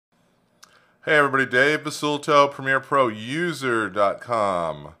Hey everybody, Dave Basulto,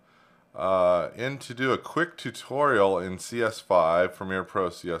 PremiereProUser.com. In to do a quick tutorial in CS5, Premiere Pro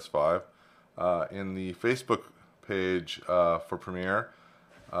CS5. In the Facebook page for Premiere,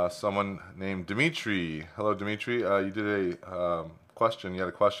 someone named Dimitri. Hello Dimitri, you did a question. You had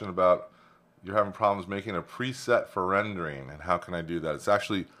a question about you're having problems making a preset for rendering, and how can I do that? It's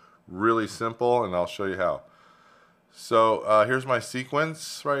actually really simple, and I'll show you how. So here's my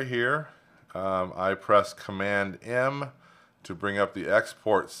sequence right here. I press Command M to bring up the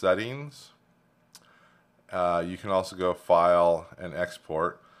export settings. You can also go File and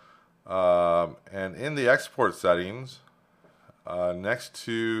Export. And in the export settings, next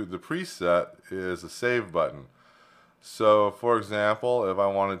to the preset is a Save button. So for example, if I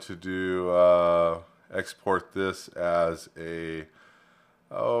wanted to do export this as a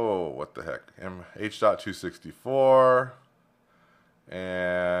what the heck, H.264,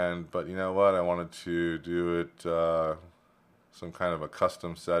 but you know what, I wanted to do it some kind of a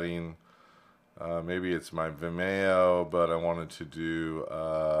custom setting. Maybe it's my Vimeo, but I wanted to do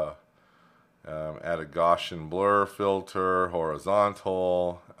add a Gaussian blur filter,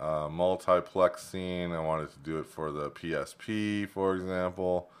 horizontal, multiplexing. I wanted to do it for the PSP, for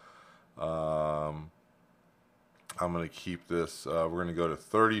example. I'm going to keep this, we're going to go to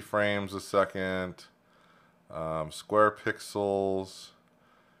 30 frames a second, square pixels,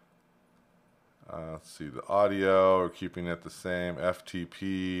 let's see, the audio, we're keeping it the same,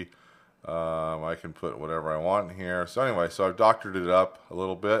 FTP, I can put whatever I want in here. So anyway, so I've doctored it up a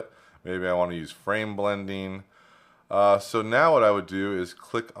little bit. Maybe I want to use frame blending. So now what I would do is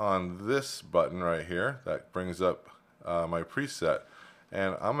click on this button right here that brings up my preset,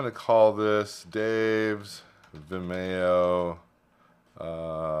 and I'm going to call this Dave's Vimeo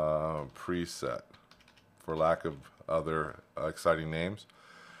preset, for lack of other exciting names.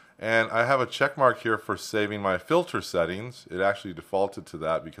 And I have a check mark here for saving my filter settings. It actually defaulted to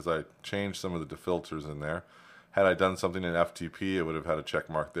that because I changed some of the filters in there. Had I done something in FTP, it would have had a check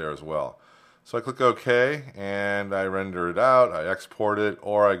mark there as well. So I click OK, and I render it out, I export it,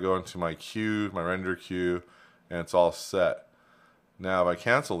 or I go into my queue, my render queue, and it's all set. Now if I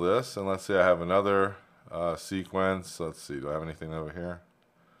cancel this, and let's say I have another sequence. Let's see, do I have anything over here?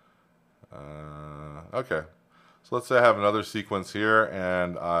 Okay, so let's say I have another sequence here,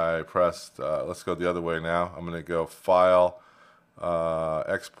 and I pressed, let's go the other way now. I'm going to go File,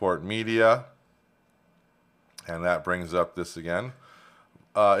 Export Media, and that brings up this again.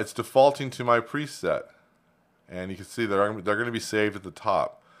 It's defaulting to my preset, and you can see they're going to be saved at the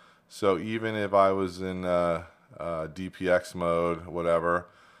top. So even if I was in DPX mode, whatever,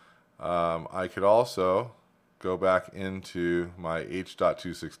 I could also go back into my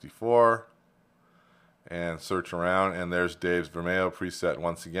H.264 and search around, and there's Dave's Vimeo preset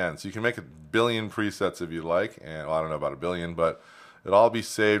once again. So you can make a billion presets if you like, and well, I don't know about a billion, but it'll all be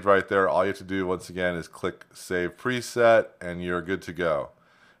saved right there. All you have to do once again is click Save Preset, and you're good to go.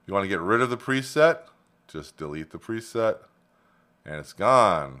 If you want to get rid of the preset, just delete the preset, and it's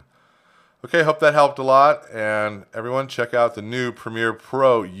gone. Okay, hope that helped a lot, and everyone check out the new Premiere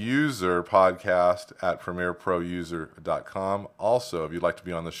Pro User podcast at PremiereProUser.com. Also, if you'd like to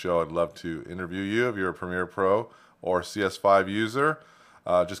be on the show, I'd love to interview you if you're a Premiere Pro or CS5 user.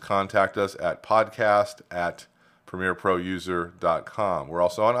 Just contact us at podcast@PremiereProUser.com. We're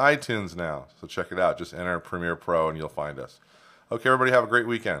also on iTunes now, so check it out. Just enter Premiere Pro and you'll find us. Okay, everybody, have a great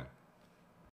weekend.